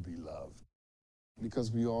deserve to be loved.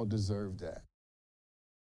 Because we all deserve that.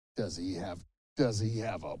 Does he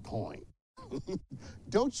have a point?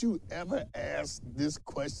 Don't you ever ask this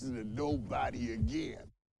question to nobody again.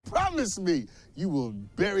 Promise me you will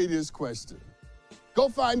bury this question. Go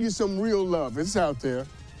find you some real love. It's out there.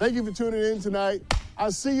 Thank you for tuning in tonight.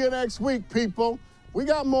 I'll see you next week, people. We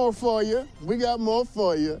got more for you.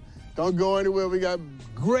 Don't go anywhere. We got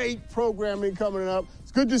great programming coming up.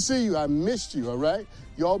 It's good to see you. I missed you, all right?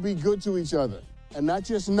 You all be good to each other. And not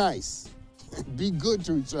just nice. Be good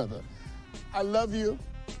to each other. I love you.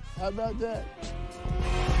 How about that?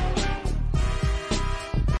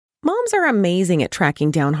 Moms are amazing at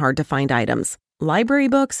tracking down hard-to-find items. Library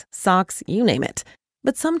books, socks, you name it.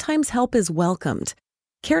 But sometimes help is welcomed.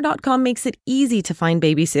 Care.com makes it easy to find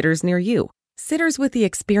babysitters near you. Sitters with the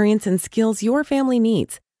experience and skills your family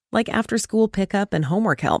needs, like after-school pickup and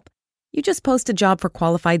homework help. You just post a job for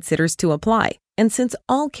qualified sitters to apply. And since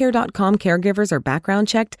all Care.com caregivers are background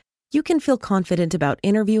checked, you can feel confident about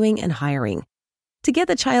interviewing and hiring. To get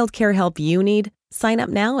the child care help you need, sign up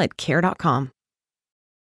now at Care.com.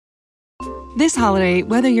 This holiday,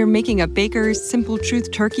 whether you're making a Baker's Simple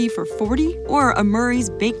Truth turkey for 40 or a Murray's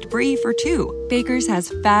Baked Brie for 2, Baker's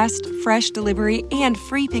has fast, fresh delivery and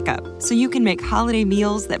free pickup, so you can make holiday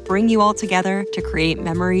meals that bring you all together to create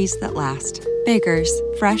memories that last. Baker's,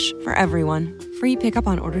 fresh for everyone. Free pickup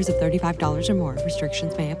on orders of $35 or more.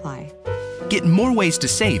 Restrictions may apply. Get more ways to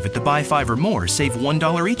save at the Buy 5 or More Save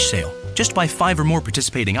 $1 each sale. Just buy 5 or more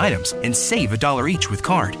participating items and save $1 each with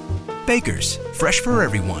card. Baker's, fresh for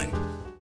everyone.